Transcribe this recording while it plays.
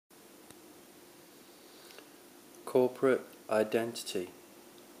Corporate identity.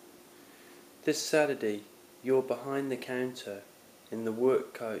 This Saturday, you're behind the counter in the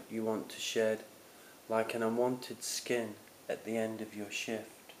work coat you want to shed, like an unwanted skin at the end of your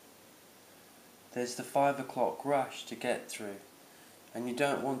shift. There's the 5 o'clock rush to get through, and you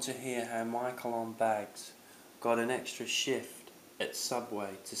don't want to hear how Michael on Bags got an extra shift at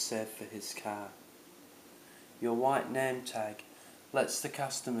Subway to save for his car. Your white name tag lets the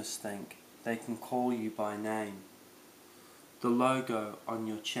customers think they can call you by name. The logo on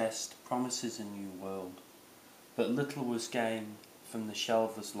your chest promises a new world, but little was gained from the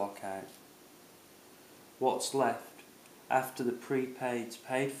shelver's lockout. What's left, after the prepaid's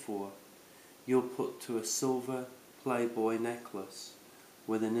paid for, you'll put to a silver Playboy necklace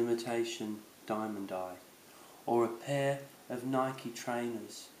with an imitation diamond eye, or a pair of Nike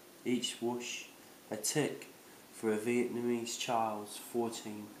trainers, each whoosh a tick for a Vietnamese child's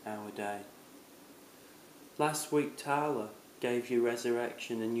 14-hour day. Last week Tyler gave you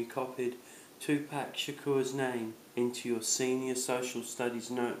resurrection and you copied Tupac Shakur's name into your senior social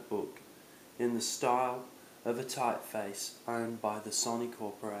studies notebook in the style of a typeface owned by the Sony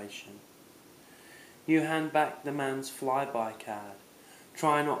Corporation. You hand back the man's flyby card.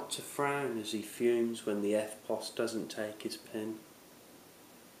 Try not to frown as he fumes when the F-post doesn't take his pin.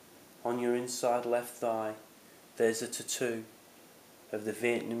 On your inside left thigh, there's a tattoo of the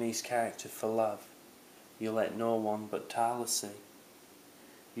Vietnamese character for love you let no one but Tyler see.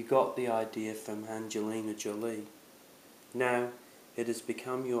 You got the idea from Angelina Jolie. Now it has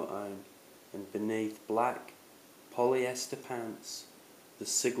become your own, and beneath black polyester pants, the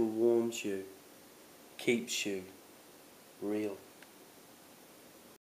sigil warms you, keeps you real.